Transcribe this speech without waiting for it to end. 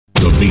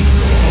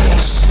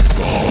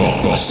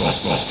Let's go.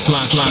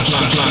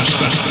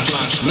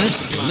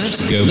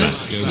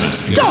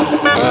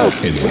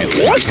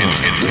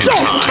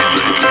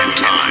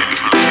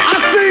 I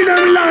see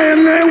them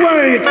lying, they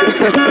wait.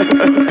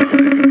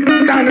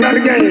 Standing at the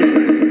gate.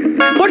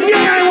 But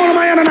yeah, I want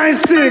my hand and I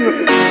sing.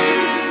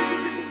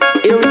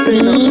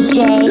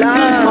 DJ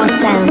C4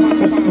 Sound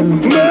System.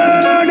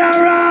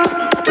 Murderer,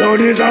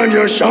 blood is on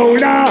your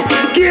shoulder.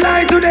 Kill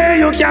I today,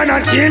 you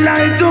cannot kill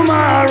I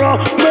tomorrow.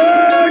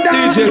 Murder,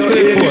 DJ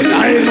C4.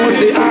 I must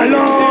say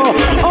hello.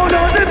 How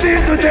does it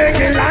feel to take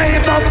a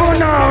life of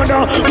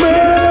another?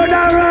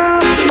 Murderer,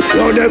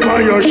 blood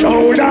upon your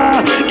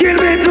shoulder. Kill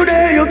me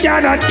today, you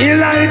cannot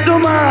kill I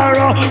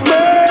tomorrow.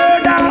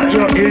 Murder,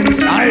 your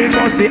inside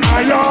must say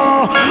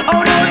hello.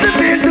 How does it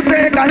feel to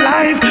take a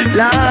life?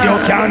 You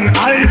can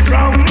hide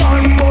from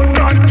man, but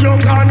not your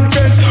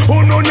conscience. Who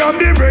know you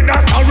the bread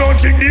that's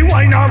surrounding the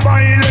wine of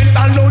violence?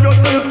 Allow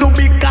yourself to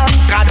be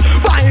conquered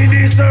by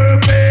the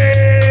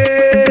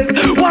serpent.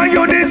 Why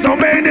you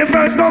disobey the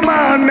first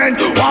commandment?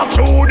 Walk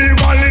through the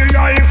valley,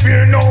 I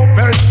fear no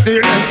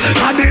pestilence.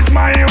 That is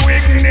my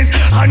weakness,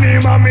 and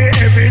him and me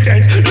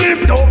evidence.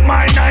 Lift up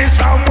my eyes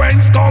from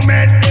whence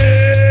cometh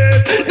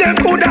death. Them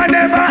coulda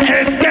never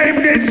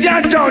escape this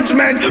your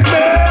judgment.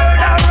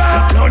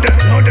 Murderer, blood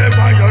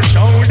by your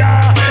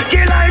shoulder.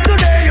 Kill I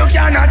today, you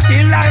cannot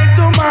kill I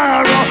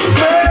tomorrow.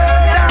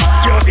 Murder,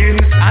 your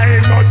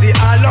inside must see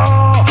hello.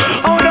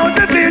 How does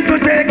it feel to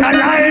take a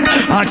life?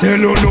 I tell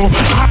you no,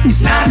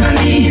 it's not an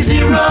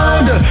easy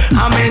road.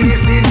 How many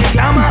see the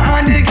glamour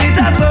and the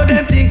glitter, so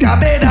them think I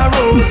better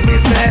rose. Me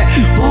say,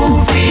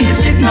 who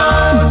feels it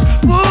knows?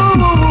 Woo,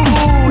 woo, woo,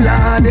 woo,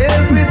 Lord,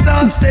 every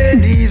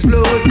sustain these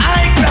blows.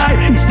 I cry,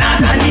 it's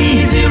not an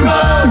easy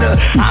road.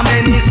 How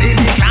many see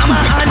the glamour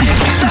and the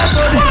glitter,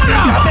 so them think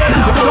I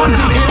better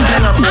rose. Me say,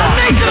 I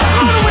make the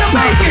call, we're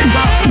making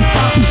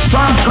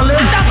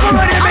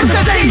I'm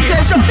saying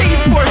DJ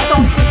C4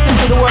 Sound System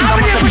to the world. I'm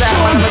going to say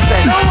what I'm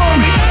saying. Don't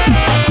worry.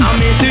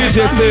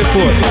 DJ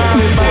C4.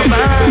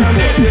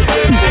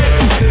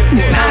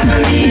 It's not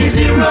an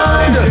easy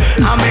road.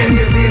 How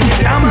many see the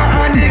glamour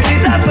and the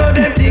glitter, so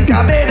them think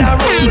I better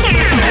rose. Who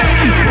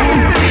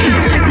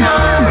feels it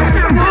knows?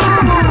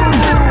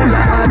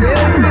 Lord,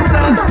 every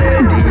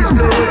sustain these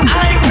blows.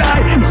 I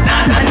cry, it's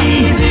not an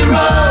easy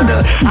road.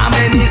 How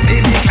many see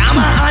the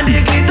glamour and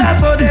the glitter,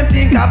 so them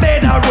think I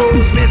better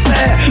rose. Me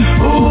say,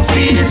 who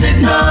feels it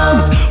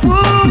knows?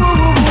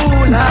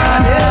 Lord,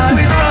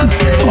 every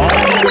sustain.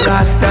 Only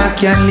Rasta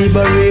can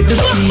liberate the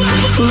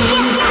people.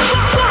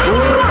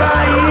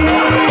 Over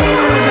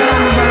hills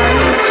and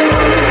valleys too.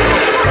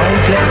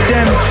 Don't let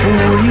them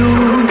fool you.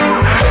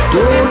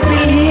 Don't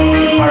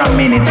believe for a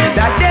minute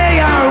that they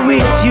are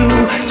with you.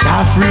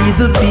 Shall free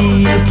the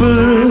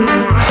people.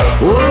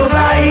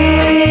 Over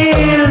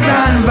hills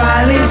and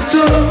valleys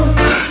too.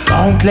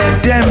 Don't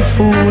let them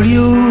fool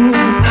you.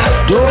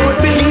 Don't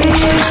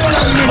believe for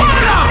a minute.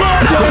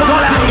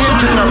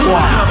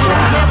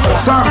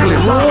 Circle it.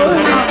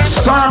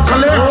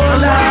 Circle it.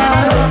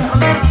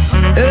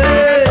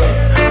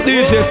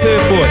 DJ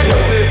C4.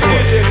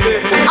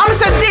 I'm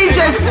saying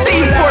DJ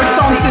C4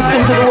 Sound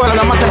System to the world.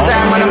 I'm not a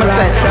damn man. I'm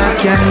saying I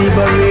can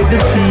liberate the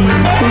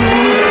people.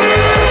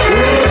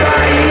 Over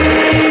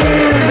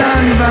hills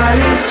and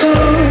valleys too.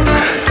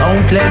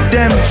 Don't let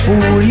them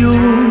fool you.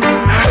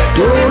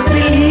 Don't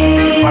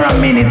believe for a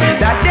minute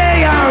that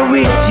they are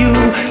with you.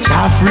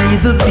 Shall free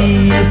the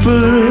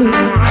people.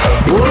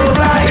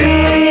 Over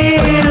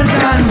hills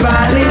and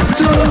valleys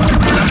too.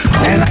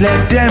 Don't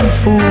let them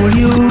fool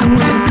you.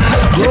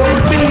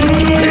 Don't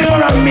believe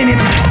for a minute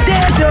they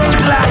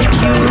don't like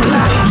you.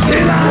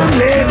 Till I'm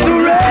laid to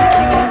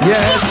rest.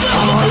 Yes,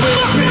 I'm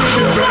always been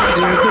depressed.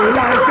 There's no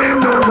life in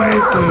no way,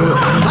 so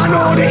I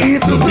know the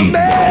East is the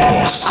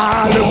best.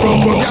 All the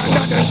propaganda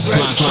that's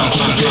fresh.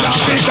 Till I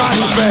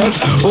confess,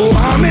 oh,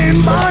 I'm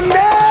in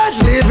bondage.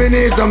 Living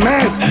is a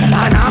mess,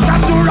 and I've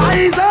got to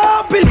rise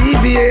up,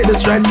 alleviate the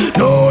stress.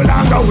 No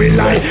longer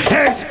will I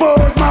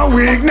expose my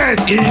weakness.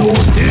 Ego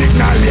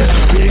signal it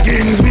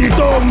begins with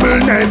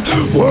humbleness.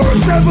 Work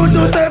 7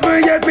 to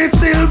 7, yet me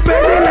still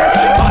penniless.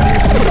 But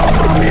if you don't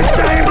want me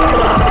time,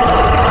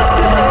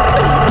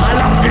 I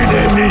love for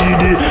the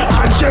needy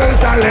and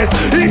shelterless.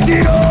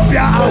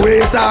 Ethiopia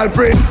await all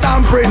prince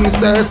and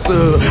princess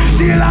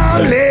till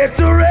I'm laid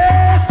to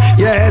rest.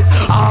 Yes,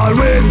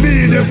 always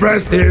be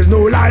depressed. There's no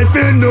life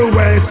in the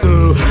West.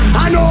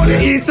 I know the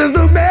East is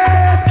the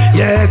best.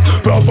 Yes,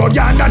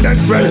 propaganda then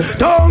spread.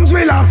 Tongues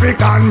will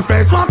African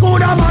confess. What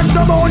could a man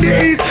about the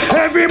East?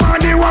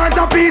 Everybody want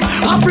a piece.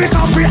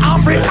 Africa free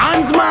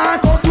Africans,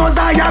 Marcus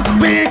Mosiah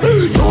speak.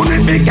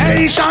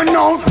 Unification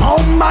now,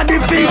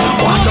 somebody feet.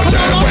 What to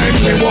tell when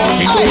we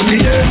walking on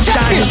the edge? Just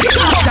a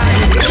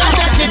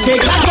city,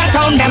 just a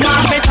town. Them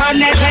off it on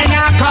this in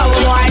a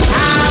cowboy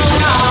town.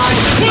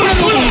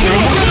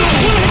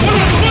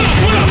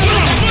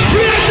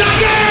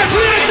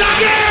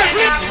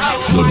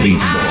 The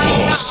beat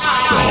boss.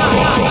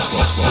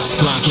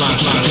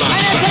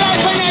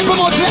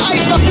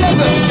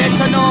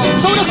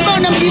 So the smell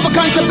them evil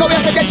concept go, we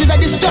say that is a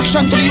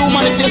destruction to the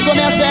humanity. So me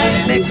I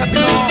say,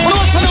 what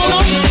what's now?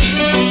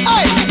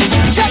 Hey,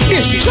 check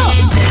this, sure.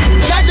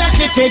 Jaja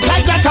City,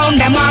 Jaja Town,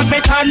 them want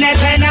to turn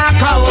it in a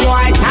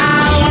cowboy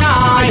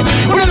town.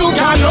 We look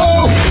and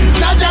know.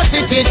 Jaja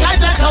City,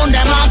 Jaja Town,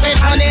 them want to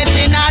turn it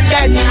in a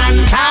dead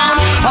man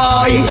town.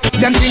 Oi,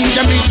 them think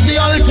them reach the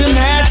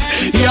ultimate,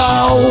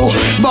 yo,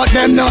 but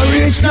them no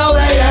reach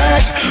nowhere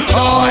yet.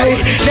 Oi,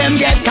 them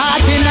get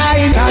caught in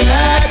the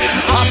internet.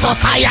 Of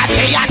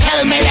society, you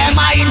tell me them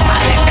a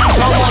intellect. Them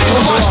go out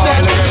too much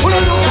then. We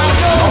look and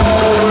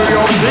know.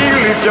 You feel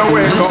if you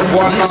wake up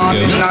one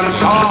morning and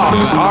saw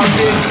a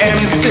big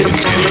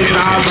M6 in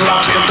a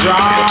black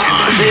jar.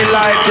 Feel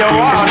like you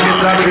want to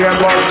disappear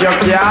but you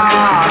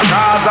can't.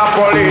 Cause the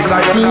police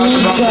are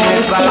you not trust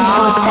me salam.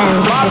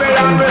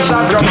 Babylon we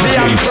shot your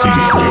fear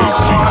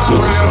strong. You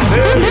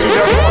see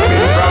you're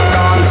coming from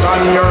dance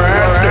on your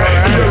head.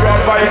 You're a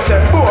vice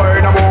boy,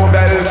 no move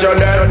else you're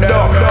dead.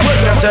 When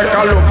you take a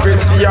look we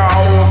see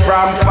how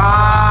from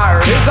far.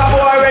 It's a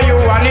boy where you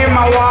and him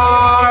a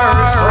war.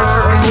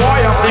 Boy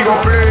you have to go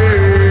play.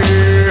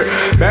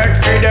 Beg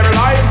for them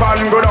life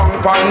and go down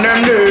upon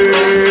them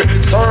day.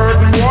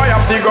 Certain boy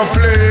have to go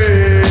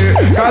flee.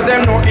 Cause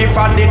them know if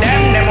I did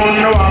them won't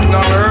know have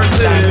no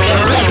mercy.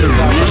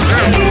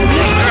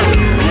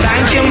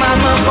 Thank you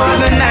mama for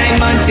the 9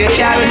 months you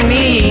carried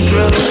me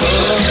through.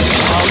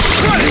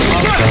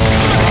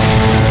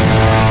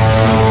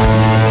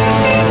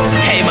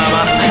 Hey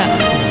mama,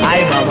 hi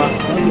mama.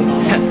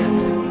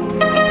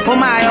 Oh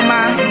my, oh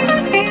my.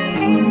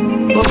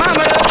 Oh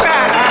mama don't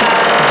cry.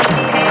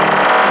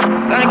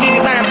 Gonna give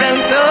you my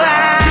flame so high.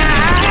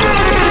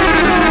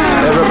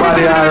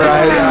 Everybody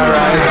alright,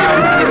 alright.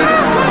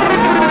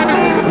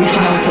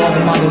 Reaching out to all the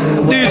mothers in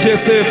the world. DJ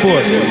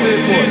Seafoot.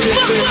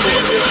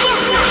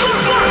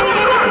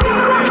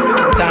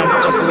 Sometimes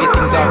it's just the way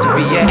things ought to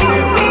be, yeah.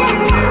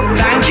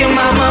 Thank you,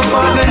 mama,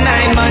 for the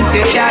 9 months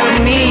you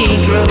carried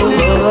me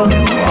through.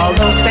 All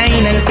those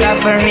pain and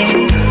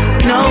suffering.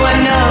 No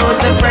one knows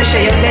the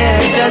pressure you bear,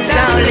 just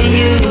only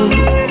you.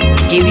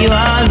 Give you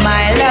all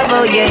my love,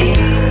 oh yeah.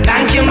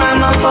 Thank you,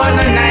 mama, for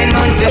the 9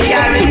 months you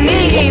carried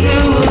me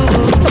through.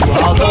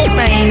 All those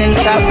pain and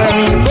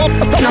suffering.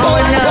 No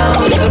one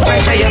knows the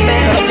pressure you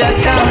bear,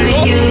 just only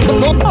you.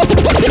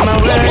 It's my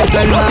words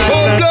and my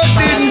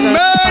Cold-blooded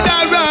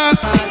murderer.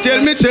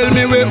 Tell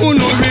me where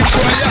uno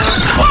require.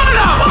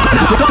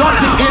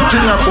 Dirty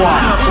engineer boy.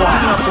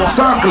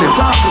 Circle it.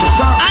 Circle it.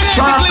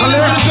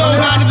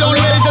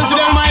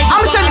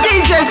 I'm saying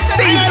DJ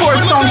C4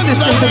 sound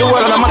system to the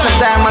world and I'm at a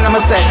time and I'm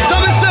say. So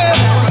me say,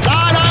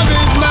 God have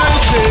his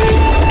mercy.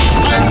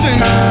 I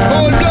sing,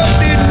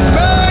 cold-blooded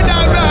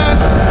murderer.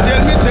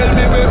 Tell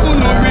me where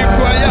uno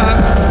require.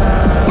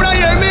 When I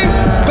hear me,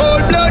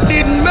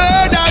 cold-blooded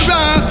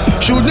murderer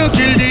shouldn't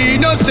kill the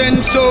innocent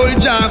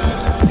soldier.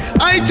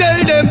 I tell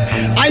them,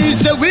 I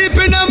say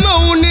weeping and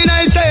moaning,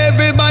 I say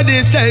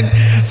everybody said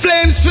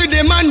flames with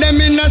them and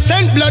them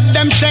innocent blood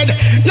them shed.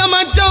 No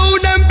matter how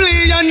them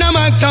play and no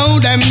matter how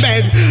them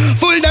beg,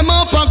 full them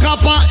up a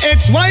copper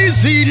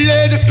XYZ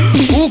lead.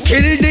 Who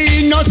killed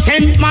the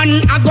innocent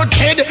man I got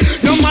head.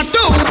 No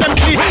matter how them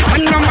play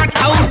and no matter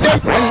how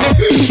them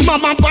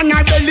mama pan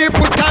a belly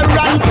put a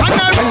run pan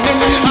a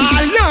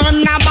all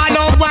none about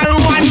over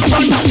one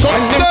son.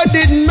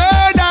 Cold-blooded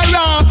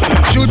murderer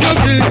should you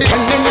kill the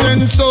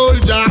innocent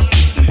soldier.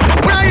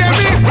 When I hear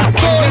me,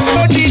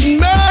 cold-blooded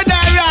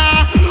murderer,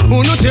 who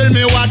no tell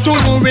me what to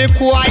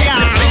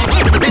require.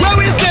 When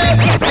we say,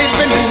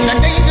 living in the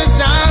danger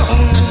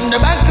zone, in the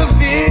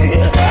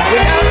battlefield,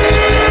 without the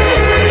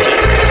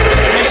shield.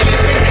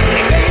 Living in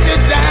the danger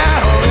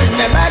zone, in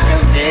the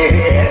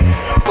battlefield.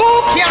 Who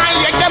can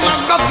hear them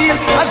on the field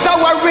as a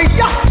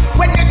warrior?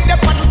 When you're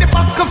up on the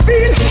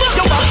battlefield,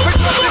 you have to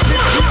know the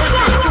victory,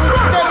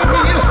 them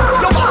heal.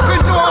 You have to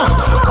know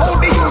how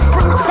the youth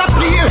fruits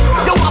appeal.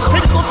 You have to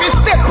know the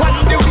step on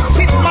the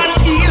wicked man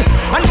heal.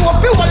 And know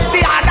if you hold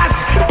the others,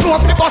 know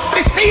if you bust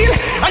the seal.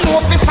 And know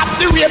if you stop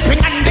the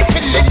raping and the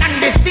killing and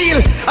the steal.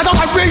 As a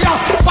warrior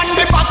on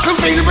the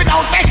battlefield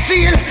without a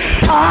shield.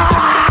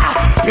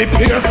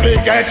 Prepare for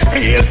get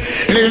spilled.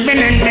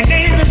 Living in the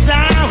danger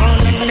zone,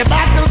 in the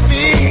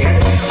battlefield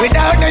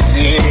without a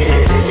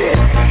shield.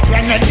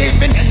 You're not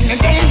living in the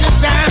danger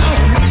zone,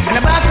 in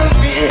the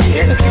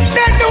battlefield.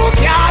 Then no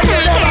care you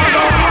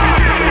never.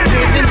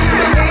 Living in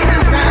the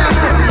danger zone,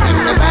 in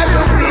the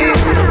battlefield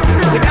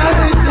without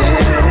a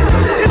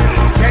shield.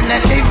 You're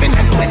not living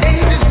in the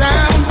danger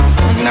zone,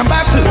 in the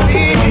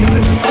battlefield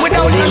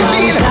without a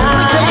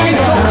shield.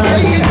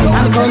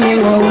 I'm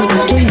coming home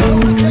to you.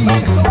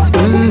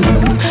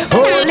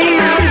 Holy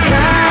Mount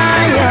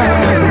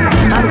Zion,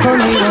 I'm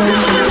coming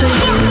home to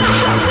you.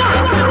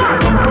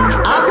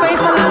 I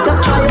face a lot of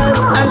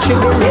trials and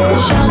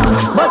tribulation,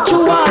 but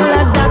through all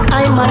of that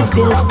I must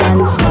still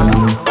stand strong.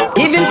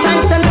 Giving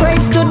thanks and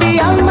praise to the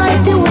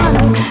Almighty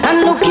One,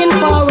 and looking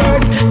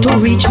forward to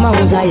reach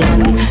Mount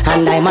Zion.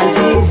 And I must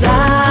say,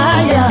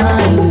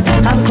 Zion,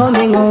 I'm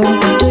coming home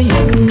to you.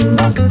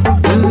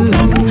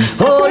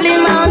 Holy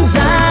Mount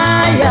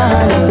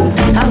Zion,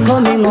 I'm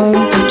coming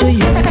home to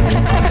you.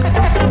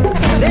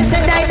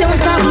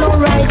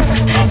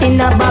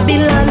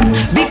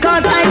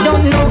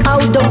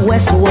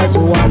 West was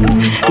one.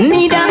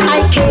 Neither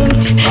I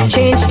can't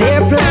change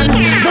their plan.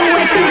 The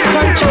West is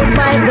controlled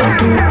by the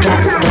Ku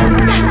Klux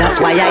Klan. That's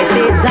why I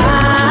say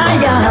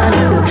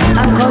Zion,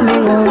 I'm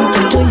coming home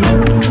to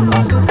you.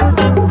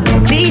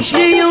 Teach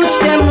the youths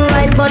them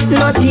right, but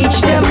not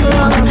teach them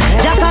wrong.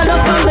 Jackal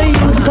up on the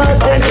youths, cause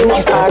the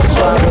youths are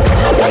strong.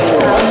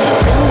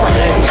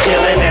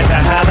 Chillin' at the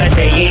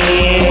Holiday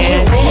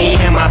Inn.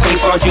 Me and my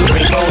people, you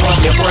bring home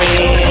of your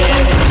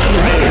friends.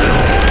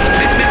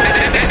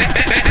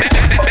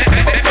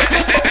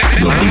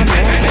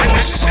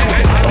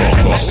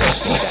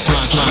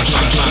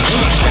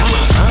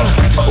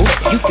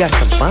 You got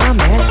some bomb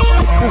ass.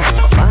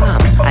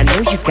 Bomb. I know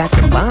you got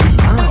the bomb.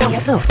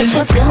 What's doing?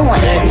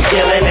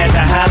 Chillin' at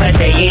the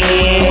Holiday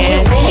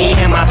Inn. Me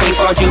and my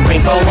people, you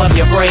bring home of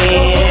your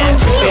friends.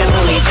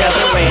 Feeling each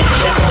other and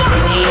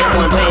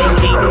one thing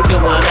leading to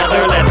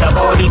another. Let the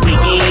party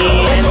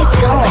begin. What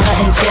you doing?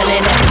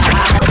 Chillin' at the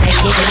Holiday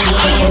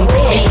Inn.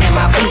 Me and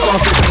my people, you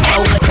bring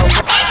home of your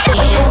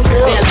friends.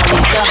 Feeling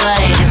each other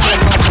and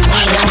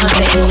one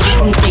thing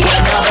leading to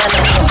another. Let the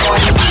party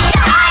begin.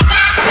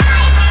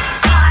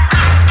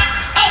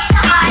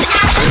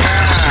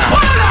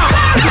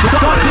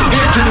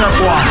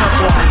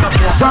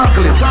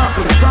 Circle it.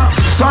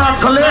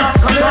 Circle it.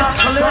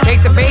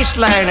 Take the bass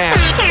line out.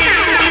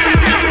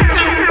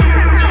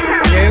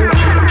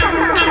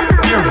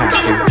 You don't have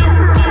to.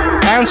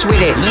 Bounce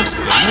with it. Let's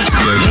go.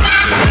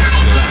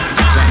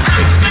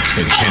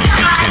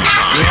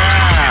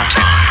 Yeah.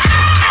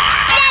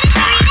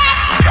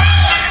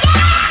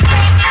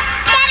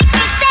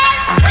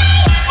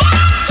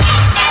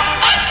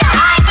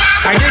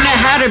 I didn't know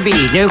how to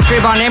be. No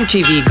crib on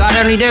MTV. God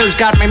only knows.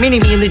 Got my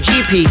mini-me in the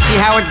GP. See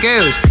how it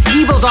goes.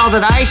 Evil's all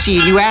that I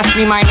see. You ask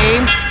me my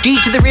name? D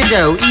to the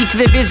Rizzo, E to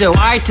the Bizzo,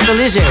 I to the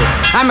Lizzo.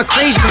 I'm a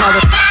crazy mother.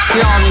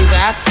 You all knew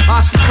that.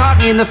 Austin caught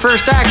me in the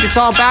first act. It's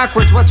all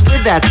backwards. What's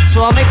with that?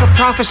 So I'll make a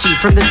prophecy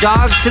from the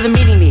dogs to the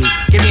mini-me.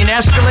 Give me an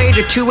Escalade,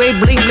 a two-way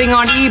bling-bling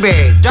on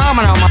eBay.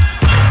 Domino,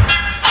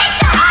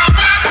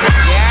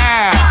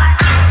 yeah.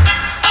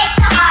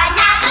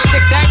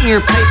 Stick that in your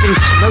pipe and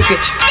smoke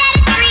it.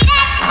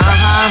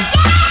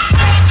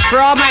 It's for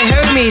all my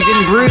homies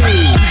in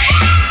Bruges.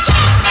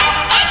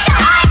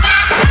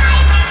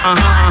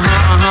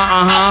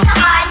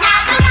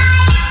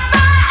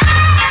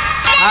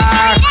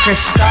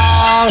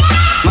 Cristal,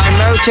 my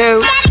moto,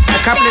 a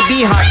couple of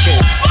B-hotches.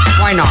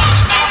 Why not?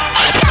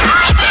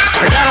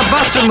 I got a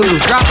buster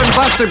move, dropping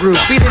buster groove,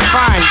 feeling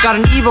fine.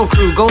 Got an evil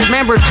crew, gold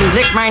member to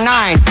lick my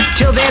 9.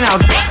 Till then I'll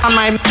on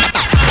my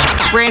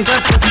brains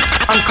up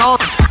on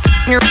call.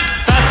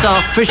 That's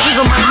all, for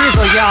shizzle my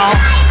nizzle, y'all.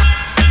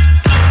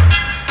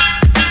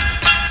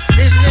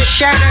 This is a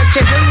shout out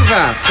to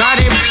Hoover,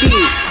 God MC.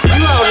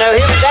 You all know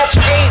him, that's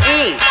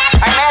Jay-Z.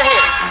 I met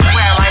him.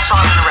 Well, I saw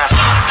him in the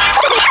restaurant.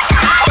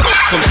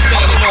 From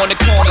standing on the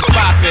corners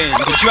popping,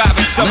 to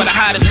driving some of the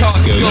hottest cars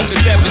New York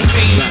has ever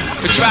seen,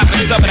 for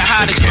dropping some of the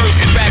hottest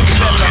verses back in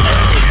ever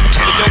heard.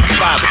 The dope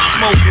spot with the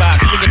smoke block,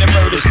 bringing the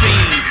murder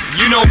scene.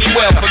 You know me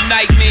well from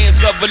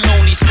nightmares of a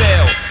lonely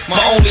cell.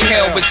 My only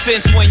hell, but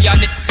since when y'all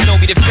niggas know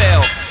me to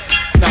fail?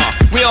 Nah,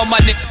 we all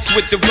my niggas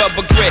with the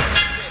rubber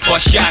grips.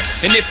 Bust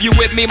shots, and if you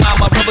with me,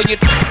 mama, rubber your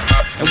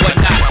and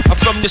whatnot. I'm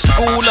from the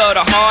school of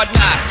the hard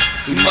knocks.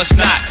 We must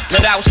not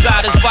let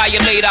outsiders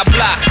violate our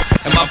blocks.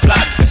 And my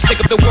block, let's stick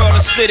up the world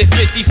and split it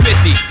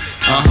 50-50.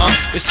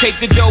 Let's take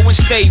the dough and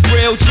stay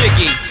real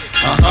jiggy.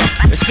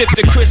 Let's sip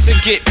the Chris and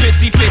get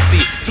pissy.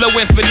 Flow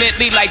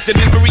infinitely like the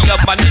memory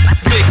of my nigga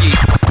Biggie.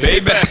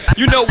 Baby,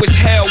 you know it's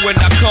hell when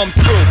I come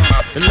through.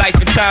 The life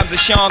and times of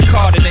Sean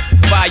Carter,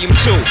 Volume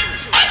 2.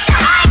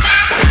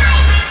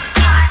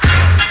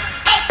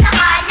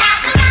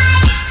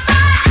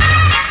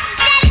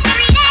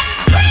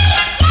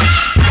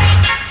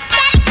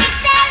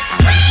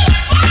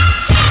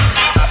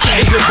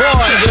 It's your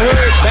boy, you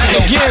heard, back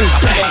again.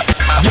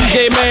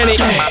 DJ Manny.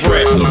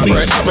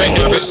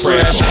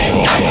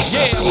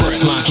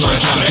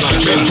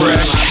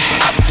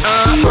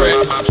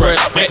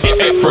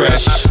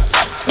 Fresh.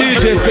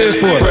 DJ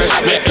Safer.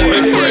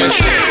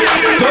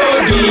 Go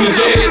DJ,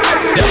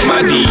 that's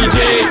my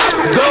DJ.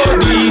 Go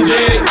DJ,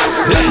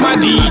 that's my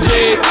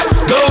DJ.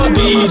 Go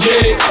DJ,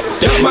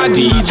 that's my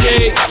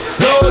DJ.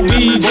 Go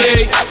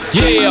DJ,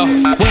 yeah.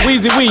 Well,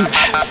 Weezy Wee,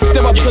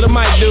 step up to the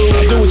mic, dude.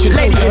 Do what you do.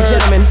 Ladies and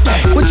gentlemen,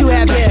 what you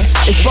have here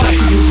is brought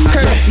to you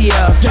courtesy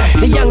of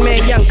the young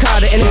man, Young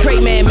Carter, and the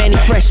great man, Manny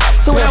Fresh.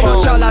 So what I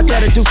want y'all out there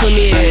to do for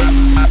me is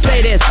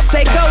say this.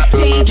 Say go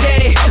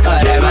DJ,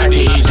 that's my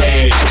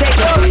DJ. Say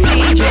go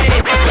DJ,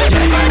 that's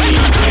my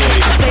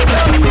DJ. Say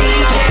go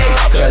DJ,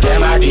 that's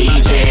my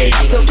DJ.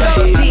 So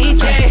go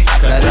DJ,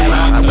 that's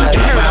my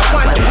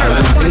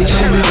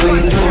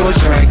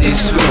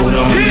This road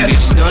on me.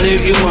 It's done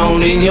if you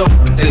want in your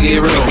to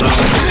get rolled on.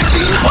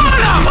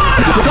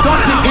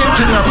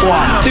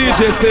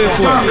 DJ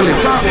Safer.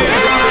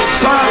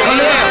 Circle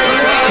it.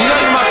 You know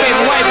you're my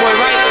favorite white boy,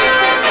 right?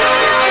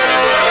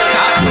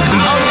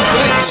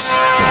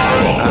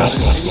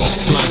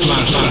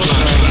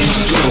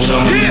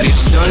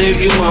 done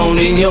if you want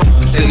in your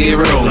to get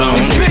rolled on.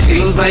 It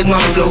feels like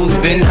my flow's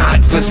been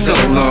hot for so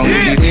long.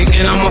 You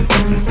thinking I'ma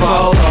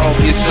fall off,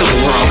 you're so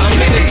wrong.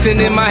 I'm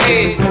innocent in my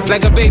head,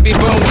 like a baby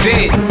bone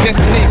dead.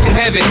 Destination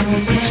heaven,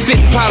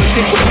 sitting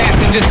politic with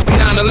passengers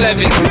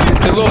 9/11.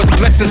 The Lord's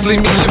blessings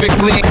leave me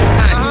lyrically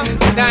inclined.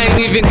 I ain't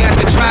even got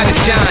to try to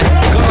shine.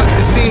 God's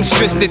a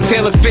seamstress that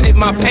tailor fitted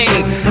my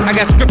pain. I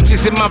got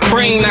scriptures in my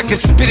brain, I can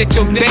spit at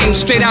your dame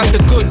straight out the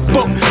good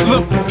book.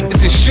 Look,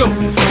 it's a shook,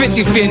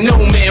 50 fear no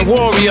man,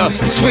 warrior.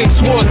 Swing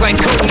swords like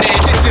Conan,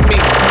 dishing me.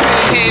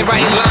 Pen hand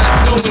writing lines,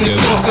 knowing the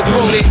source of it.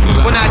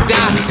 When I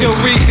die, they'll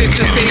read this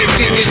and say the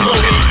king is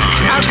rolling.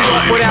 I grew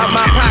up without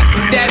my pops,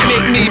 that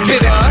make me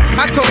bitter.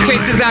 I cold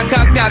cases, I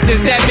cock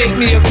doctors, that make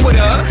me a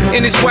quitter.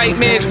 In this white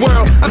man's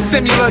world, I'm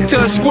similar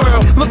to a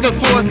squirrel, looking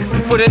for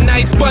with a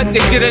nice butt to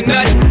get a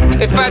nut.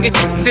 If I get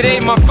today,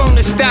 my phone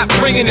will stop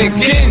ringing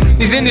again.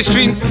 These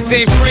industry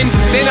ain't friends,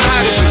 they know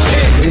how to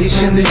pretend.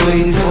 Patiently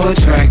waiting for a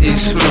track to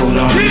explode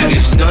on.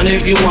 It's done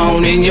if you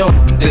want in your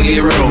to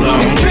get rolled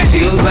on. It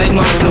feels like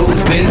my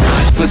flow's been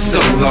hot for so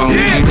long.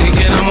 You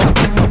thinking I'ma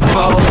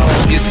fall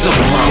off, you're so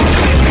wrong.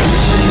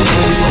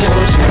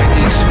 For a track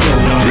to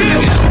explode on.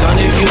 It's done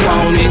if you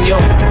want in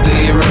your to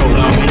get rolled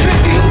on. It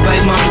feels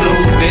like my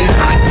flow's been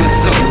hot for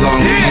so long.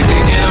 You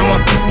thinking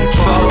I'ma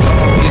fall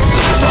off, you're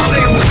so wrong. Some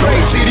say I'm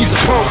crazy, these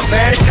punks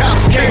and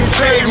cops can't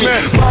fade me.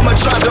 Mama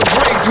tried to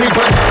brace me,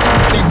 but had too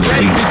many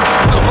babies.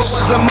 Papa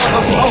was a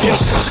motherfucker.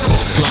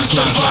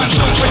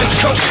 With his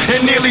coat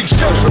and nearly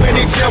choked when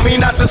he tell me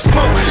not to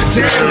smoke.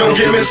 Damn, don't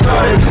get me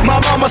started.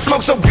 My mama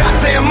smoked so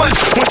goddamn much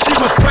when she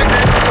was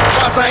pregnant. I'm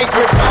surprised I ain't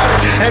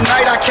retarded. At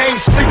night I can't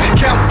sleep,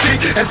 count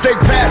deep as they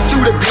pass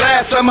through the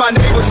glass of my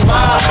neighbor's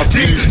 5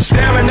 deep.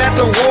 Staring at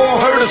the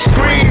wall, heard a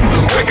scream.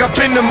 Wake up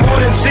in the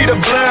morning, see the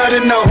blood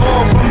in the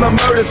hall from the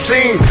murder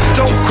scene.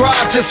 Don't cry,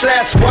 just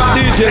ask why.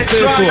 And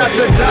try not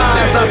to die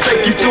as I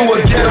take you through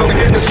a ghetto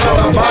in this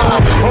lullaby.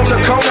 On the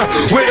corner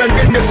where the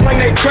niggas sling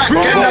they crack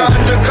and the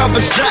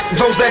undercovers jack.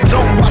 Those that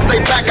don't watch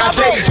they back, I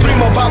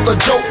daydream about the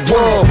dope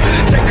world.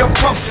 Take a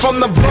puff from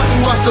the blunt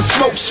and watch the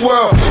smoke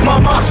swirl. My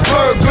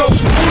Mossberg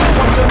goes,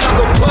 comes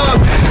another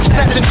plug.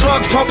 Snatching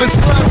drugs, pumping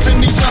slugs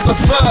and these other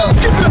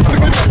thugs.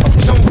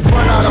 Don't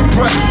run out of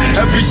breath.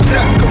 Every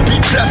step could be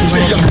death to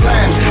your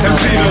blast and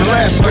be the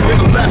last to the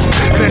left.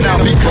 Then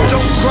I'll be cold.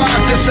 Don't cry,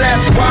 just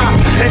ask why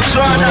and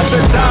try not to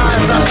die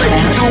as I take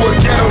you through a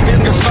ghetto in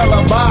this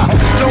lullaby.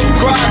 Don't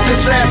cry,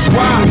 just ask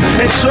why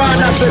and try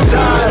not to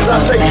die as I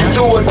take you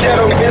through a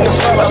ghetto in this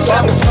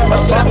lullaby.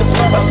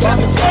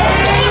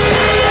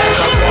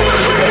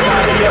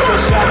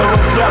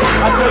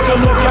 I take a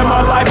look at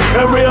my life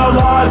and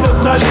realize there's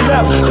nothing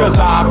left. Cause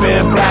I've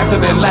been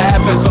blasting and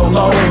laughing so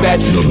long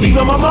that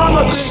even my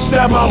mama thinks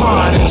that my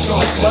mind is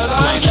gone. But I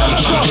ain't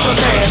never trust a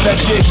man that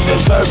didn't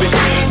deserve it.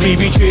 Me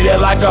be treated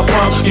like a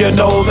punk, you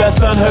know that's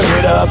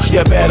unheard of.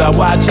 You better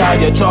watch how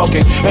you're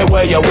talking and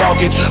where you're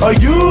walking, or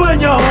you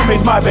and your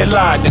homies might be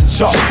lying to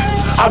chalk.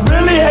 I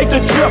really hate the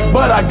trip,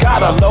 but I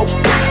gotta low.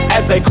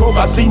 As they croak,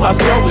 I see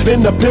myself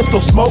in the pistol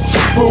smoke.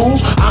 Fool,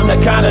 I'm the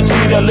kind of G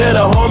the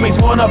little homies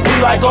wanna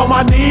be like, on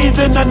my knees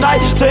in the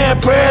night,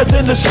 saying prayers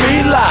in the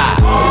street light.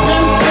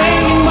 Been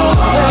spending most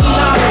of the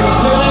night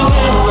living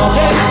in the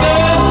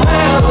gangster's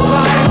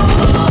paradise.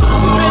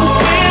 Been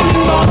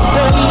spending most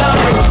of the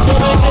night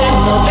living in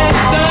the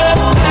gangster's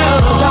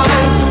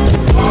paradise.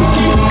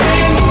 Keep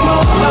spending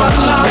most of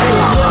the night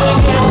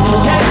living in the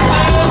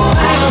gangster's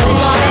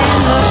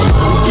paradise.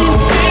 Keep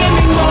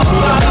spending most of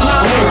the night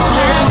living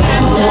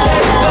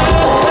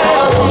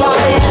in the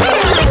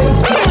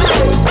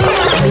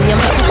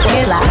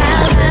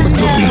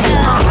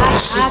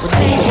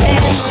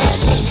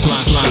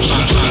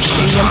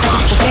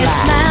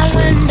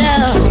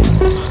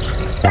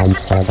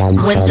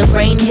When the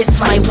rain hits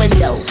my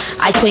window,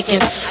 I take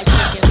it,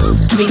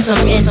 me some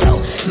endo,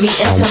 me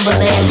and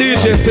Timberland.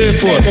 DJ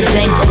Seafood.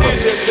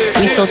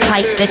 We so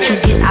tight that you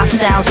get our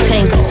styles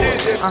tangled.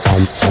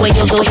 Sway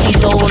your do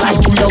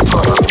like you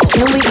loco.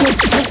 Can we get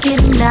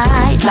wicked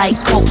night like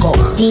Coco?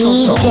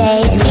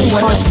 DJ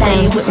C4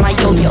 Sounds with my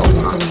yo-yo.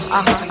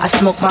 I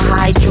smoke my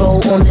hydro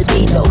on the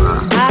D-Lo.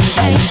 I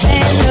can't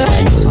stand her.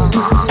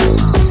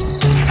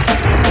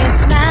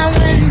 It's my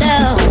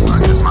window.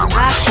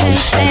 I can't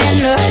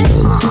stand her.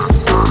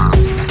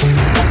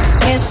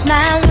 It's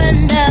my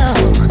window.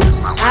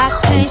 I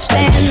can't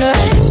stand her.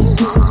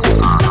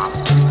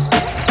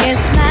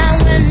 It's my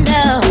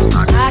window.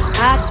 I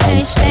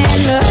can't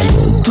stand her.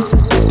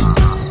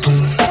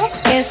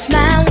 It's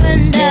my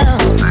window.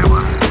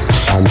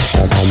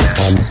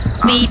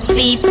 Beep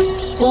beep.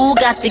 Who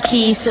got the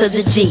keys to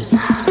the Jeep?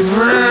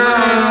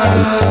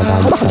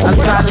 I'm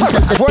driving to the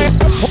beach.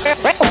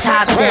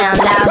 Top down,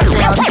 loud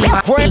sound, see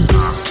my feet.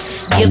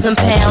 Give them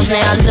pounds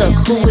now, look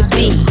who it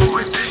be.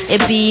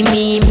 It be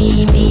me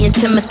and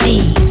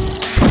Timothy.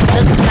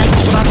 Looking like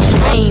you about to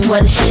rain,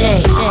 what a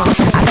shame.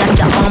 I got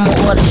the armor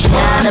or the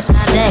shine up the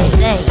same.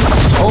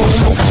 Old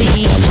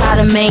Missy, try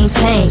to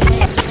maintain. I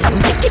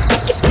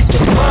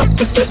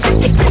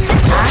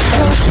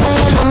can't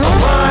stand the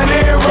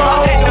money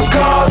roll,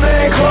 cars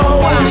and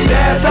clothes.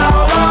 That's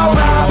all on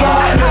my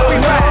body.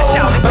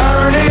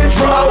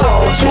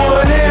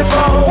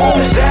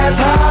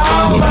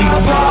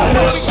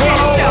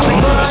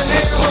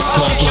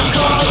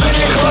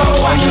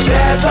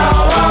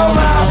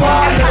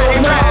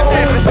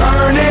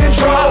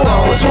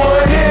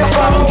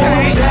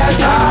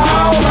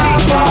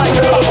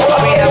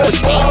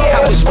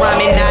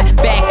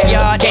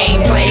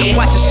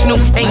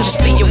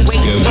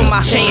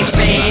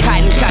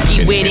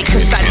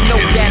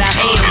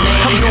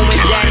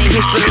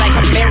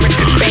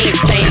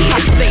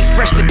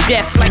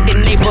 death like the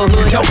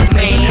neighborhood dope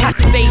man. I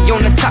stay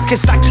on the top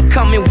cause I keep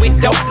coming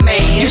with dope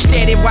man. You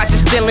steady watching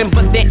stealing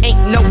but there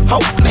ain't no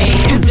hope man.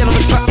 You dealing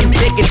with something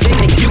bigger than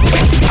the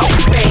U.S.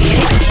 Open.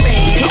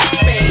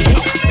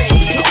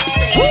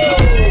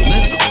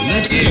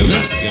 Let's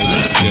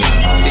go.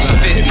 It's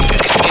 50.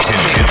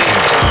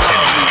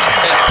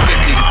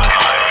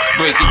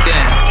 Break it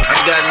down. I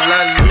got a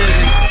lot of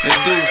living to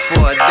do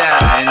before I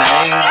die, and I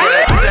ain't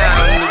got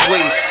time to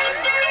waste.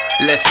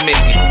 Let's make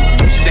it.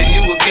 You say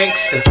you a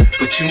gangster,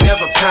 but you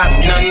never pop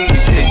nothing. You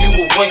say you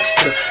a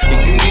wankster,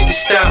 and you need to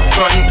stop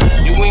frontin'.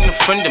 You ain't a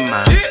friend of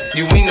mine,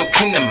 you ain't no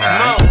kin of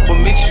mine.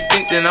 What makes you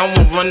think that I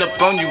won't run up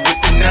on you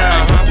with the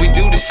 9? We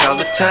do this all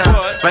the time.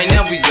 Right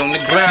now we on the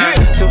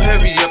grind, so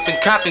hurry up and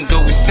cop and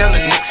go. We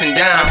sellin' nicks and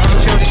dimes.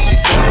 Shorty,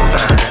 she's so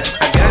fine.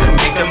 I gotta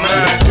make her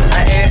mine.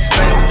 I ass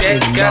like that,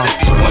 gotta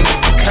be one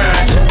of a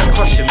kind. I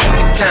crush you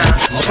many times,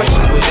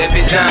 question with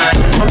every line.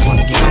 I'm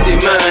fucking with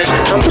their mind.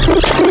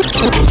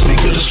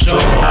 Speak of the strong,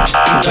 you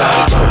got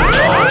it going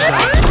on.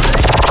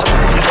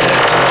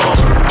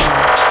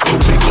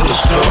 Speak of the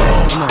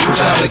strong, you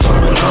got it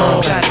going on.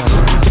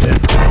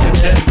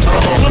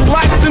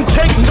 Relax and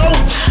take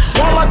notes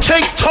while I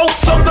take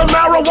totes of the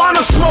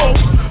marijuana smoke.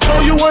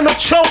 Throw you in a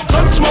choke,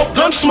 gun smoke,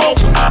 gun smoke.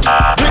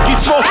 Biggie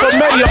Smoke for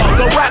mayor,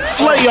 the rap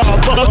slayer,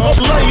 the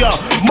layer,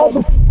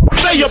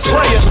 say your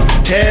prayers.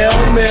 Hail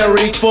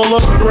Mary, full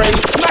of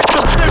grace. Smack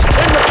the fish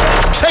in the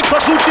face. Take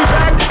her Gucci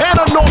bag and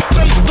a North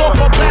Face off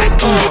her back.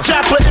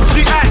 Jap her if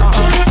she act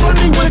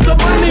funny with the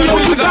money.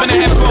 You got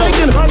me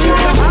thinking, honey,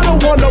 I don't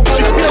want no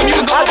chicken.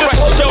 I just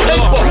want the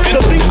paper,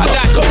 the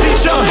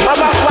visa, I'm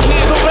out like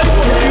the paper.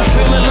 If you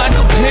feeling like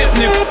a pimp,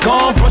 nigga,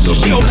 gone, brush your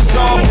shoulders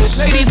off.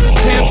 Ladies is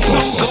pimps, so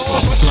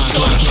gone.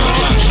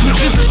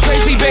 This is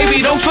crazy,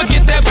 baby, don't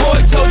forget that boy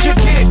told you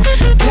get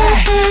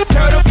that.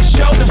 Turn up your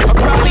shoulders, I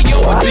probably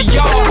owe it to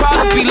y'all.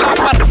 Probably be locked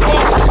by the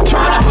force,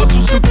 trying to hustle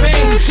some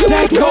things.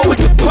 That go with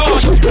the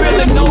pause,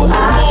 feeling no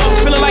remorse,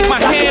 feeling like my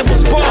hand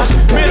was forced.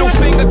 Middle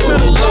finger to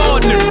the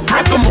Lord, nigga,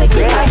 grip him on.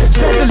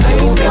 Said the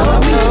ladies that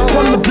love me,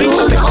 from the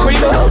bleachers they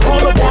screaming. All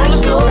the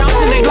ballers is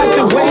bouncing, they like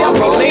the way I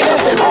be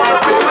leaning. All the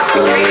rumors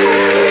be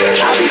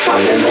hating, I be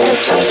popping this.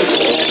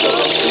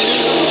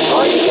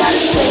 All you gotta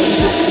say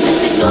is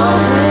miss it go.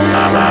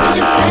 When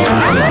you say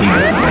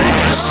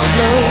Let's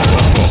go.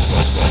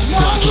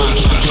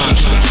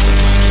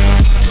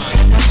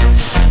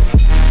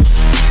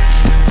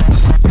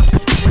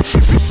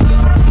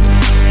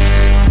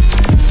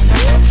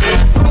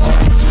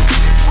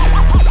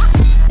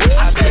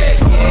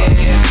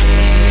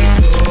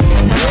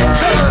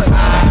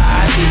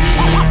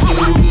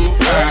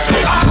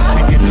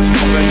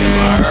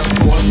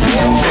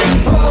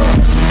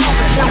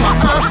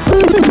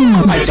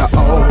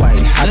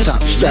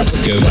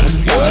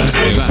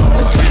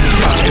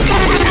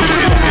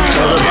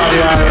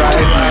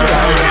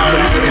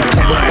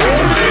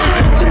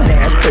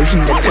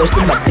 Person that touched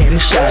him, I damn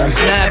shot him.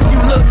 Now if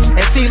you look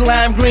and see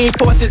lime green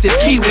forces is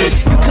kiwi,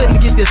 you couldn't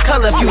get this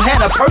color if you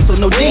had a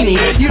personal genie.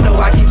 You know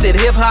I keep it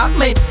hip hop,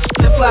 made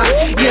flip flop.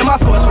 Yeah, my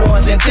first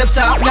one's in tip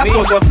top, now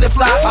first one flip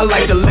flop. I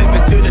like the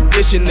limited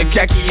edition, the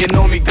khaki and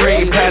on me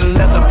green. Pattern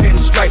leather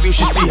pinstripe, you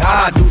should see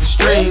how I do the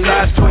string.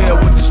 Size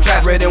 12 with the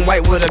strap, red and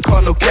white with a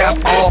cardinal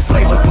cap. All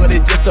flavors, but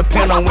it just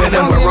depend on when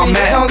and where I'm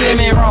at. Don't get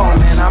me wrong,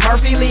 man, I'm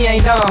Murphy Lee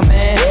ain't dumb,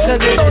 man.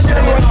 Cause if this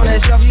shit was on that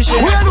shelf, you should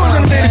have. We're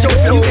gonna play the joke,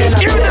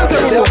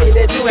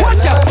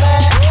 watch out!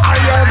 I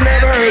have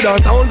never heard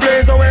a sound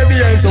play so heavy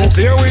and so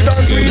clear with a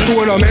sweet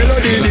tone of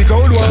melody. The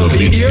crowd won't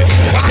be here.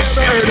 Never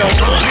heard a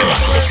sound play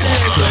so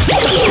heavy.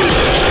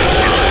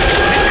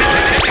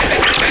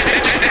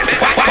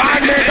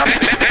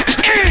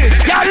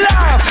 Y'all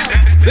laugh!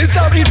 Let's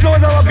stop eat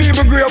flows our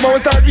people grey, but we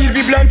start eat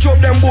people and chop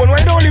them bone.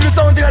 Why don't leave the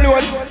sound thing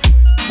alone?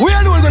 We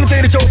alone gonna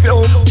take the choke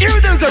home. Here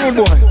it is, the good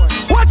boy.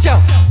 Watch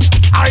out!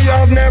 I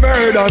have never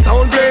heard a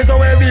sound play so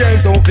heavy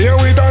and so clear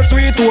with a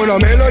sweet tone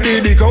of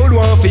melody. The crowd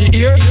want to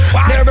hear.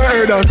 Never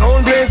heard a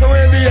sound play so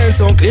heavy and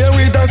so clear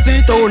with a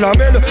sweet tone of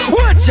melody.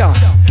 Watch out!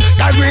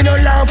 Cause we no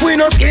laugh, we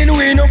no skin,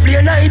 we no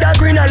play neither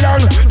green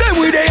along. Then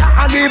we there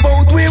I give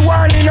out, we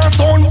one in a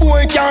sound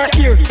boy can't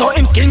hear. So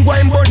him skin go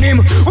and burn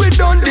him. We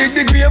don't dig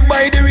the grave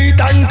by the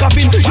return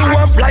coffin. You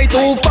want fly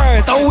too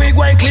far, so we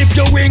go and clip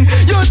your wing.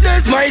 You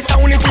test my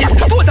sound, it is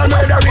foot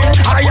another ring.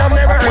 I have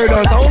never heard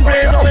a sound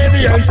play so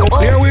heavy and so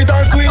clear with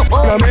a sweet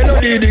the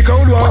melody, the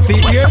crowd want to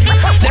hear.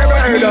 Never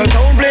heard a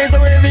sound play so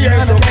heavy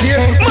and so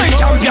clear. My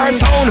champion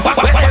sound,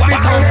 where every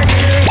sound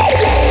clear.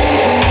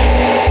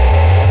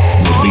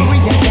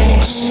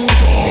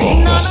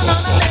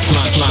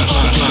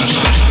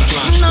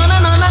 None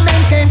of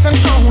them can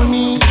control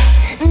me.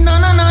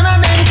 None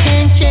of them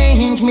can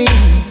change me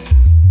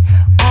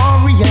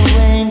or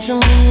rearrange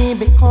me,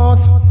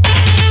 because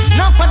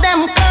enough of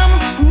them come,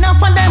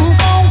 enough of them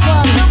go,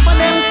 enough of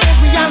them say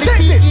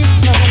reality is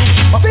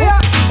love. See ya.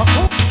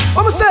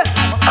 I'ma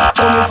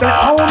say,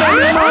 how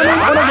many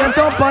mornings when I get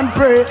up and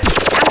pray,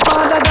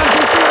 Father God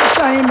to see a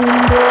shining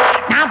day.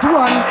 Not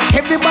one,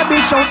 everybody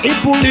shout it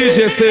pull.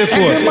 DJ Safe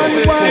Every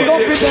man want go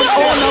fit their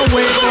own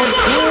away.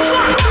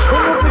 Who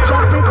know fi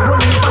chop it, roll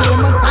it, and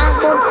them a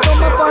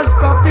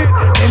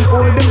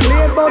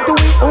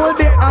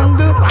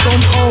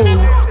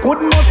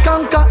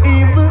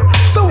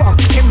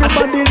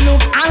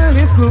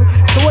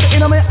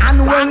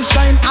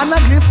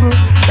and a glisten.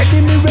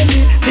 Ready me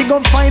ready, we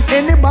gon' fight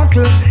any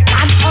battle.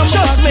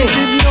 Trust me,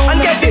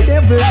 and get this.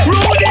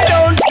 Rudy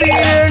don't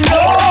fear,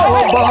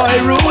 no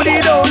boy.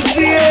 Rudy don't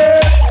fear.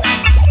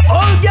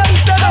 All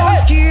gangsta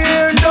don't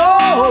care,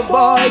 no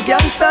boy.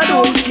 Gangsta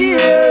don't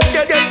care.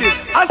 Get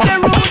this. I say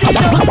Rudy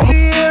don't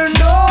fear,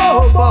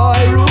 no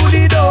boy.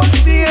 Rudy don't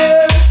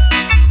fear.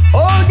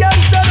 All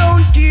gangsta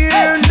don't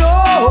care,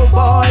 no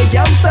boy.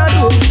 Gangsta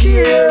don't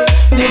care.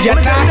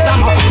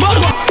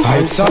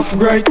 Heights of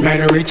great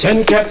men rich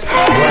and kept.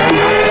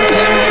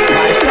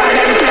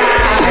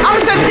 I'm a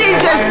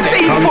DJ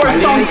C4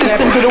 sound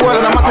system to the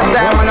world of the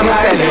Macadam and I'm a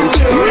selling.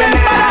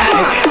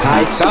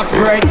 Heights of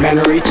great men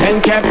rich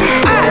and kept.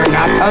 Were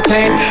not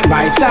attained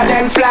by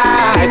sudden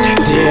flight.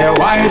 Dear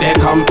while the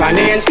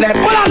company slept.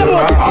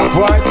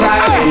 Upward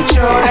side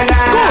through the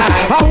night.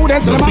 I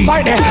wouldn't see them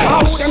fight them. I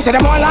wouldn't see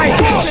them all light.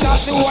 See not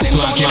see what them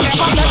done.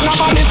 Never let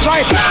nobody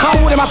strike. I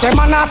wouldn't say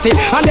man nasty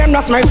and them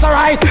not smell so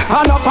right.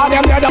 Enough of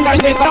them dead up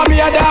and shit. Now be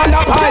a down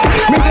up high.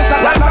 Me sister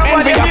that's not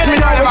envious. Me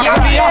know you're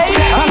envious.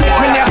 And if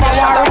me never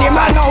war with him,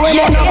 I know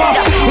him on the bus.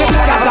 You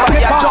say that I'm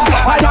the fast.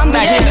 I am the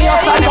genius.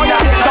 I know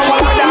that it's the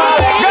one with them all.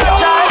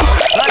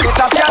 It's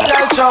a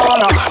skettel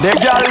tune, the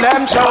girl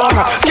them tune,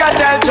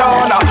 skettel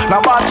tune, no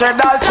watch it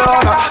all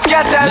tune,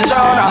 skettel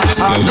tune,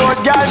 a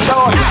good girl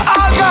tune.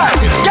 All girls,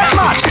 get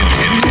mad.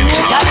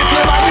 Girl, if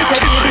your body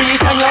take the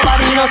beat and your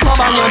body no stop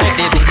and you make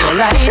the video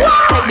light,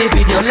 take the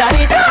video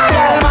light.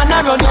 Girl, man,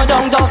 I run you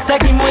down, just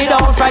take him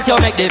without fright. You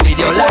make the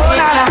video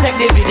light, take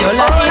the video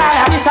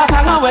light. This a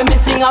song when me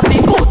sing a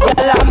big good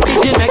girl and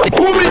pigeon make the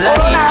video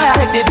light,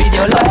 take the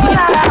video light.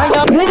 And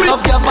you move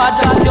up your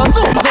body and your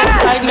zoom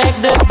light, make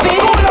the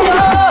video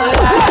light.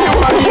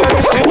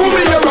 Who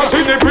me a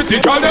see the pretty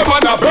girl them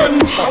on a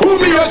bend? Who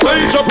me a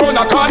say it's up on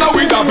a corner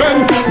with a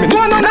bend? Me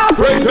no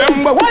friend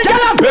them, but why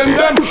y'all bend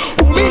them?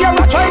 Who me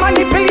a try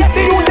manipulate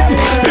the youth them?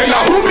 Then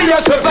who me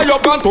a say fly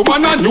up on to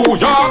man a New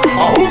York?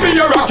 Who me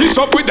a kiss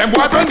up with them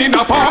boyfriend in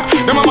a park?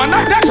 Them a man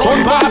a text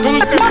gun battle,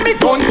 them me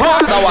gun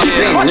park. Now a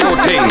thing, new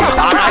thing,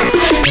 alright.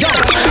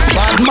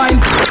 Bad mind,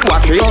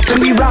 watch we also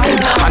we ride.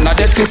 And a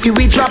dead pussy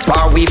we drop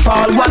or we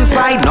fall one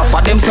side. Enough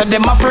of them said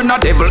them a friend a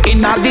devil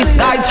in a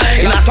disguise.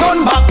 In a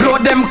turn back, blow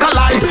them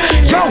collide.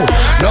 Yo,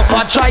 no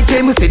for try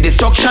tell me see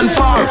destruction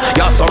far.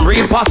 You're some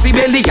real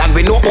possibility and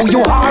we know who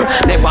you are.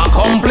 Never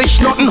accomplish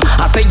nothing,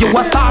 I say you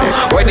a star.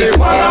 When this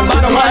world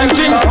bad mind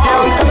drink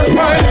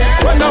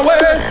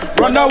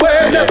run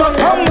away, never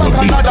come back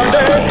another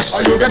day.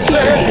 Or you get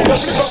slain, you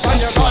slip up on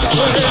your back.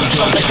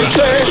 Some make you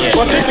stay,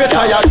 but if you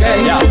try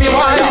again, you be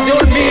wise,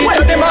 you'll meet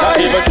your demise.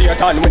 Even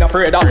Satan, we not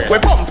afraid of. We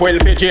pump will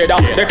be jada.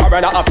 The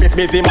coroner office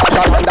busy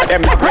marshal under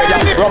them not prayer.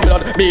 Rum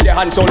blood, be the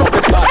hand soul of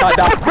the slaughter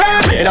that.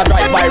 In a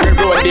drive-by we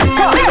road this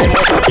car. They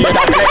must have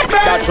that flex,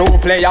 that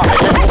true player.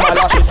 The woman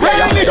lost his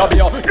player.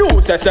 W,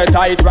 loose as a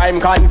tight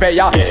rhyme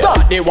conveyor.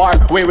 Start the war,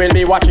 we will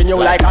be watching you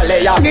like a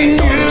layer. Just see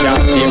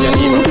you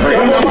even pray.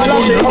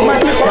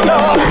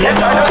 Never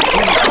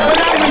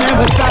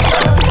stop.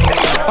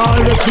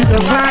 Always keep the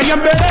fire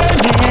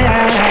burning.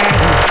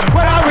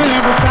 Well, I will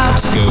never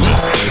stop.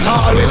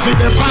 Always keep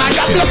the fire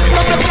burning.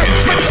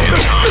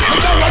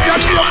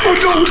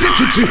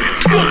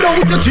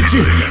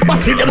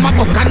 But in the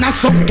mouth can I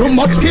suck too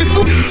much kiss.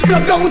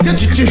 Blood down the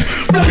chichi.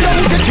 Blood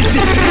down the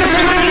chichi.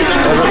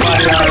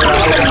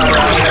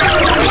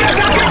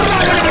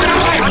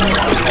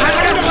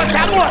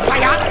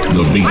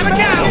 The beat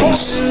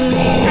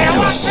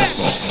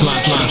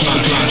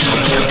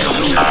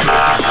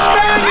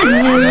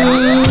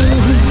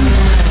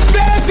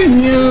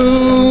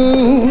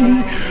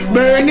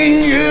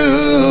burning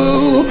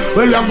you.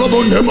 Well, you go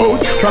burn them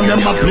out from them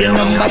a play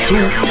number 2.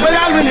 Well,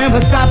 I will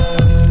never stop.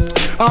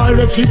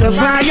 Always keep the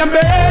fire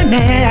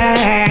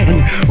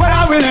burning. Well,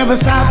 I will never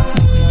stop.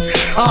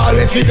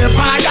 Always keep the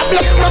fire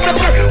listen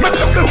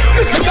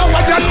now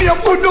what you're here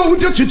for. Blood out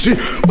your chichi,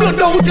 blood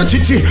out your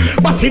chichi.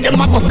 But in the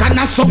mouth can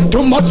I suck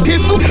too much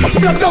kiss.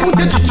 Blood out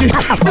your chichi,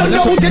 blood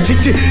out your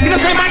chichi. You know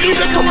say man leave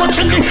it too much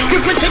in me.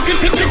 Quick,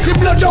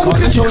 blood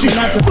out your chichi,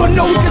 blood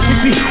out your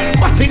chichi.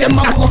 But in the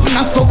mouth can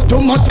I suck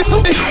too much kiss.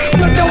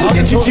 Blood out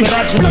your chichi,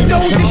 blood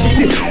out your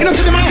chichi. You know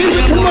say man leave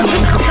it too much.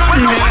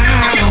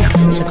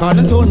 She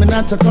called and told me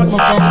not to cut my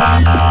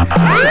phone.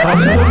 She called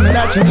and told me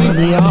that she need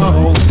me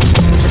home.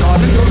 She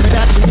called and told me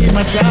that she need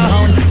my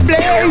town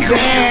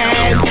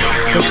blazing.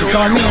 So she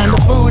called me on the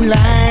phone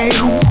line.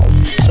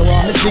 She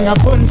want me sing a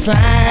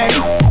punchline.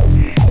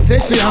 She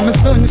said she on my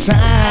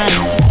sunshine.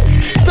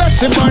 So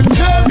she want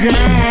to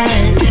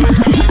grind.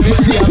 Say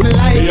she on my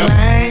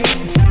lifeline.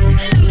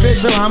 Say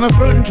she on my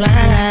front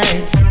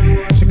line.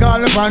 She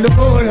called me on the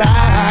phone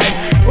line.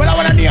 What I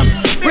wanna name?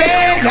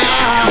 Break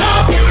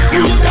out.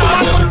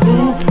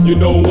 You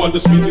know on the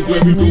streets is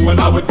where we do when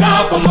I would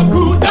die for my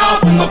crew, die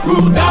for my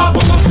crew, die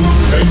for my crew.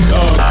 Straight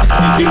up,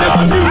 you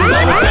never knew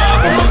I would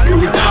die for my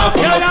crew, die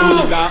for my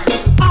crew, die.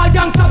 All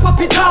gangsta pop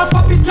it up,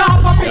 pop it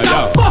up, pop it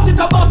up. Boss it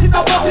up, boss it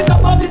up, boss it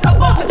up, boss it up,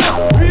 boss it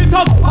up. Real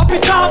talk, pop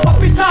it up,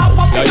 pop it up,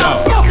 pop it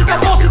up. Boss it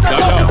up, boss it up, boss it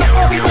up,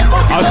 boss it up, boss it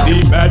up. I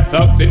see bad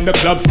Thugs in the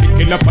club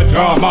sticking up a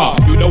drama.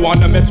 You don't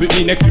wanna mess with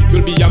me, next week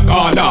you'll be a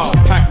goner.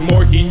 Pack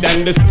more heat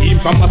than the steam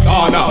from a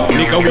sauna.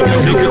 Nigga, we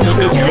can take it to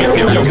the streets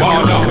if you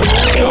wanna.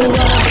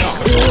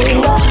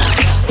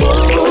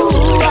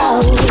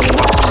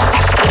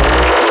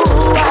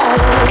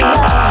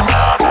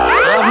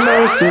 Have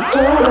mercy.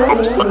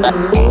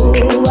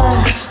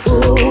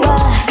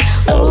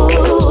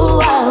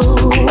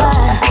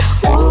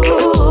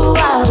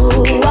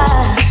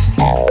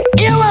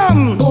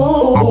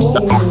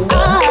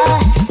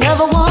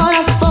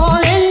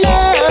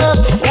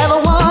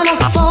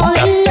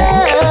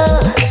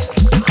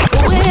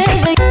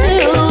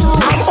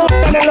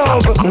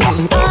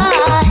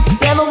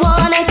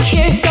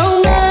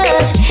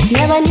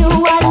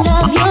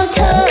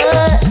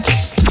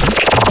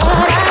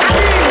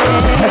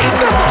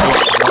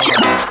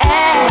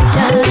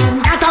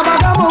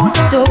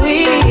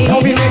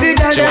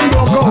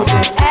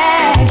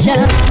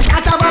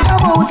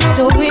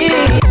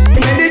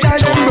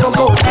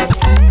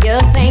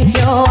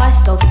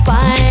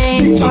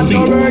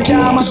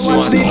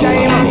 Watch the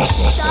time.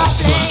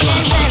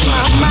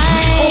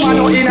 Oh, I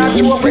know in a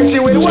joke when she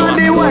will want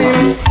the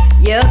wine.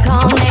 You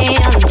call me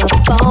on the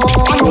phone.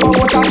 I know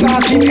what I'm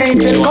talking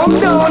angel come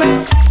down.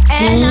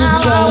 And now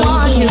I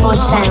want you for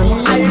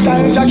sound. I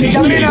tell Jackie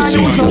I'm in a use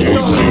no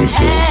stone.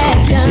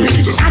 Action.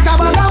 I talk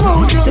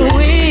about you.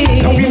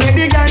 Sweet. Don't be let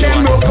the girl them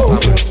broke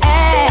out.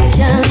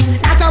 Action.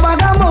 I talk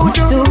about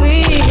you.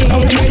 Sweet.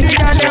 Don't be let the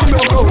girl them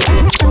broke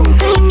out.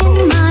 Something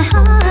in my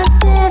heart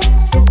says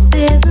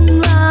this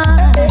isn't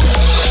right.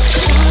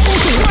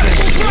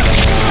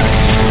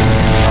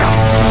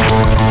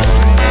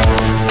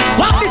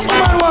 What this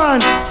woman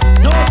want?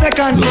 No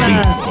second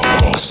class.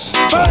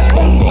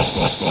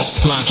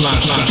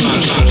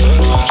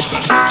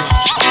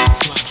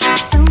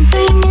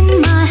 Something in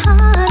my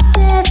heart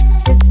says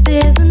this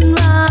isn't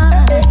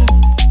right.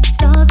 It's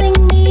causing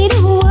me to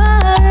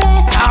worry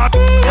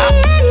day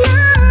and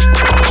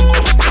night.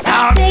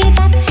 Say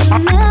that you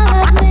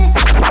love me,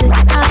 this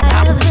I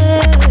have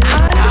heard.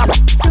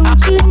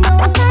 Don't you know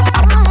that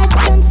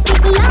actions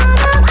speak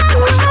louder than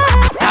words?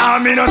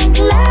 I'm in a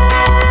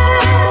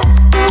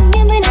Don't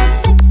give me no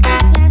second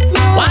class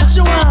love. what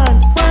you want?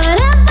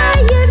 Whatever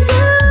you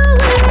do,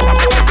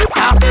 is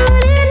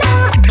good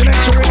enough. You make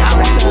sure you have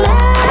a child.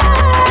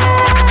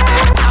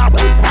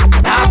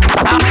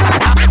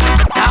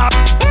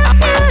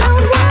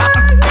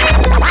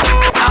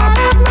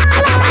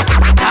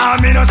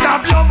 I'm in a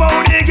stop love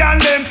how the girl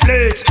them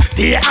flex.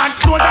 The hand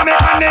close and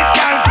make a next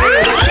girl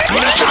flex. Me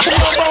no stop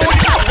love how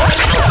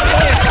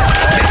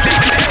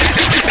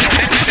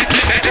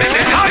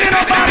I'm in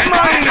a bad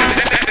mind.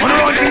 Wanna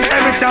run things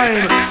every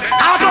time.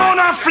 I don't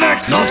have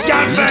flex, no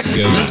girl flex.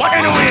 But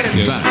anyway,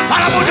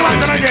 what about you want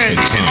them again?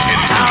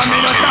 I'm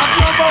in a stop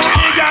love how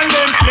the girl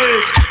them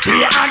flex.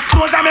 The hand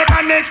close and make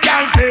a next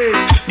girl flex.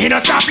 Me no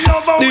stop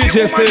love how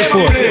DJ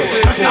Seafood.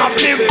 no stop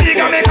live big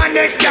and make a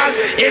next girl.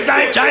 It's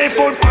like giant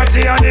food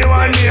party and the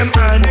one name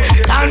man.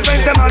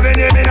 Conference them have a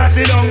name in a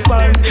sit down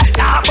pan.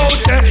 Talk about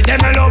say,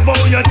 them a love how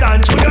you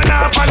dance. You don't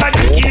have follow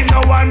them, keep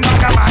no one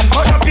back a man.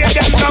 But up here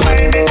them no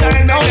mind me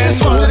time now this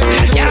one.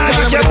 Can't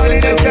look your body,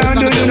 them can't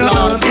do you no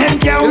harm. Them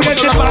can't wait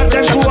to pass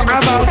them go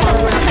about.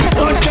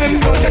 Touch them,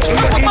 go to you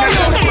in a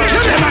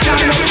them a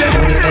can't look them.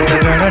 This little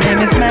girl, her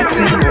name is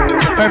Maxine.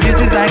 Her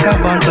beauty's like a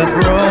bunch of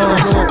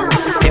roses.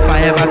 If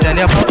I ever tell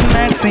you about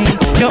Maxine,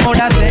 you would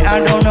say I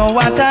don't know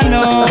what I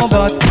know,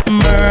 but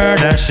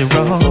murder she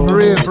wrote.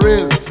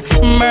 Real.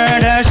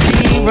 Murder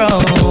she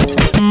wrote.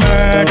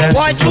 Murder she wrote.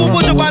 Why you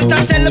push up and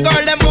tell the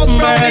girl them about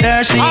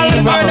murder she all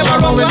the girl them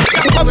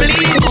want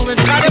bleach,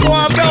 cause them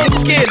want brown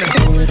skin.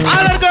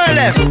 All the girl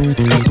them,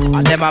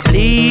 and them a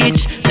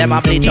bleach, them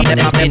a bleach, them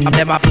a bleach,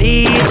 them a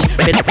bleach,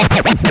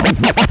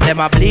 them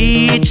a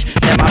bleach,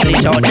 them a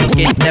bleach out them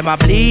skin, them a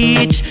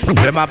bleach,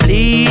 them a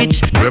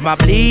bleach, them a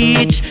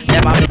bleach,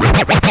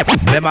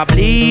 them a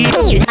bleach,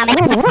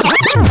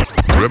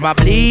 them a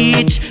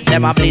bleach,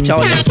 them a bleach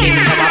out them skin,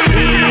 them a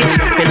bleach,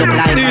 they look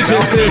like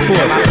DJ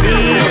Seafood.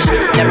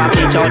 them a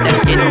bleach out them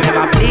skin, them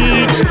a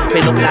bleach,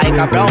 they look like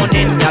a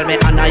browning. Girl me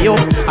honor you,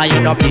 and you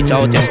no bleach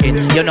out your skin.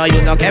 You no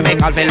use no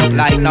chemical, they look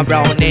like no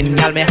browning.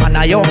 Girl me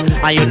honor you,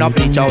 and you no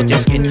bleach out your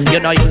skin. You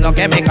no use no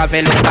chemical,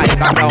 they look like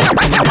a brown.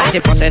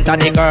 90% of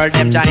the girl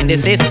them join the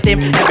system.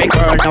 Every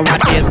girl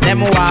nowadays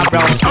them want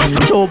brown skin.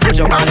 Two push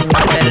up and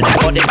tell them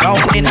about the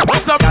browning.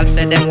 Girl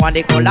say them want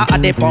the color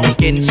of the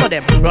pumpkin, so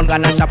them run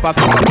gonna shop a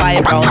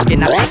buy brown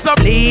skin.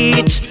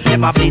 Bleach,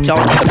 them a bleach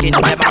out their skin.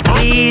 Them a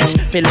bleach,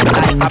 feel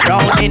like a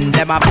browning.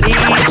 Them a bleach,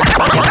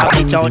 them a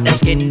bleach out them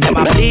skin. Them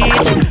a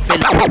bleach, feel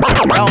like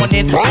a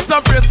browning.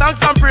 Some praise, thanks,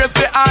 some praise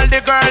for all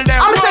the girl them.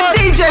 I'm say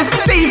DJ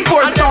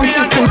C4 sound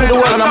system to the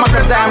world, and I'm a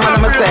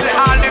diamond, I'm a say.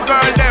 All the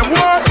girl them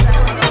work,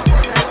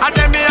 and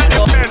them me and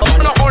the men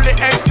not only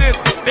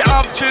exist, they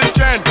have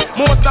children.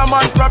 Most of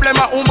man problem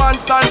a woman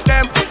solve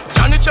them.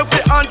 Johnny check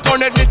for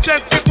Antoinette, me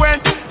check for Gwen.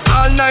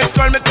 All nice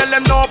girl, me tell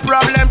them no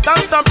problem.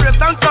 Thanks and praise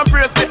for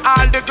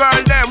all the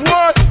girl them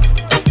work.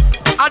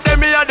 And them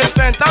me a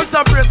defend. Thanks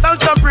and praise for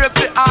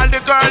all the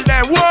girl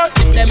them work.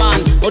 Them man,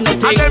 who no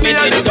think me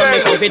did go, me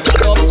cup it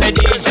up. Say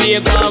DJ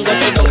go go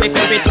sit down, me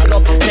cup it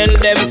up. Tell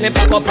them fi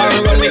pack up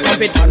and run, me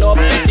cup it up.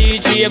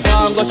 DJ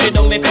go sit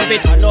down, me cup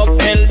it up.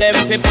 Tell them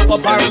fi pack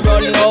up and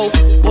run now.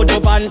 Put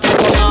up and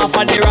come off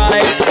on the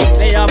right.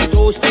 They have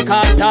two stick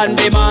out on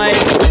the mic.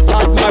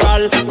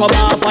 Admiral come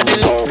off on the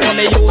left. So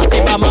me use the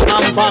bomber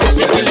and bang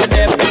sit in the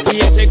depth.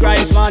 He's a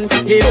grinds man,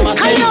 him a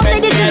I know that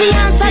this is the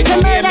answer to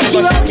murder she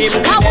wrote.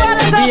 I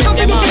wanna go come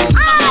to this.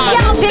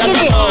 Y'all picking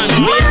it.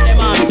 Man,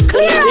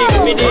 clear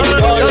out.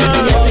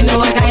 Yes, we know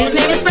a guy, his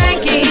name is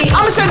Frankie.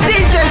 I'm a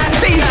DJ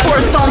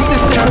C4 sound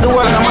system to the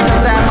world of the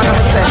time, and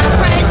I'm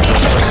saying.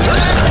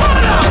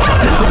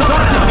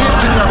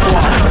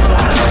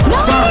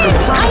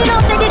 I know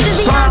that this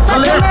is the answer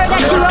to murder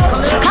she wrote.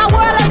 I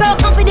wanna go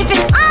come to this.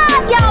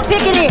 Y'all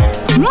picking it.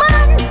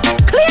 Man,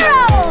 clear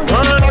out.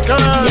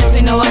 Yes,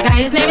 we know a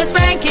guy, his name is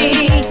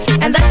Frankie.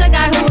 And that's a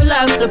guy who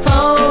loves to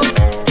pose.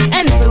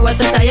 And if we was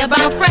to tell you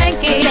about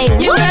Frankie,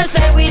 you will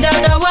say we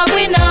don't know what